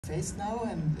face now,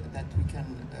 and that we can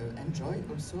enjoy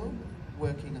also,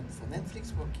 working for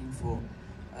Netflix, working for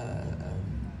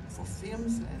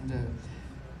films, and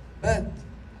but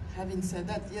having said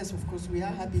that, yes, of course, we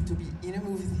are happy to be in a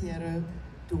movie theater,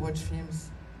 to watch films,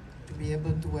 to be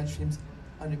able to watch films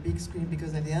on a big screen,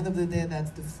 because at the end of the day,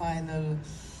 that's the final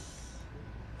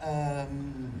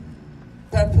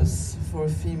purpose for a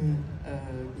film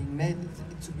being made,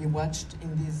 to be watched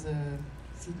in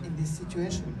this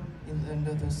situation,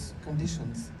 under those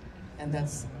conditions. And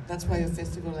that's why a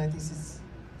festival like this is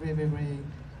very, very, very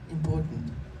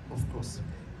important, of course,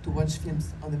 to watch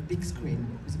films on a big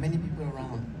screen with many people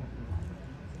around.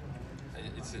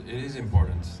 It is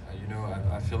important. You know,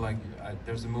 I feel like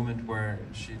there's a moment where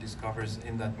she discovers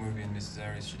in that movie, in Mrs.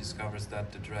 Harris, she discovers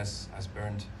that the dress has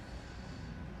burned.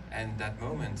 And that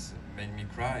moment made me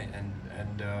cry,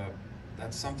 and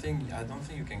that's something, I don't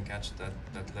think you can catch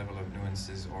that level of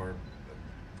nuances or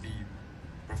be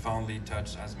profoundly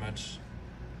touched as much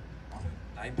on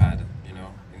an iPad, you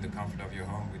know, in the comfort of your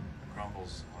home with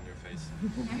crumbles on your face.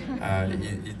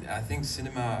 I think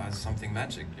cinema has something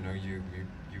magic, you know, you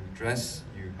dress,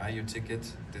 you buy your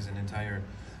ticket, there's an entire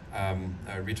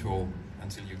ritual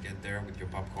until you get there with your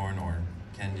popcorn or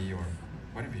candy or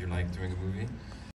whatever you like during a movie.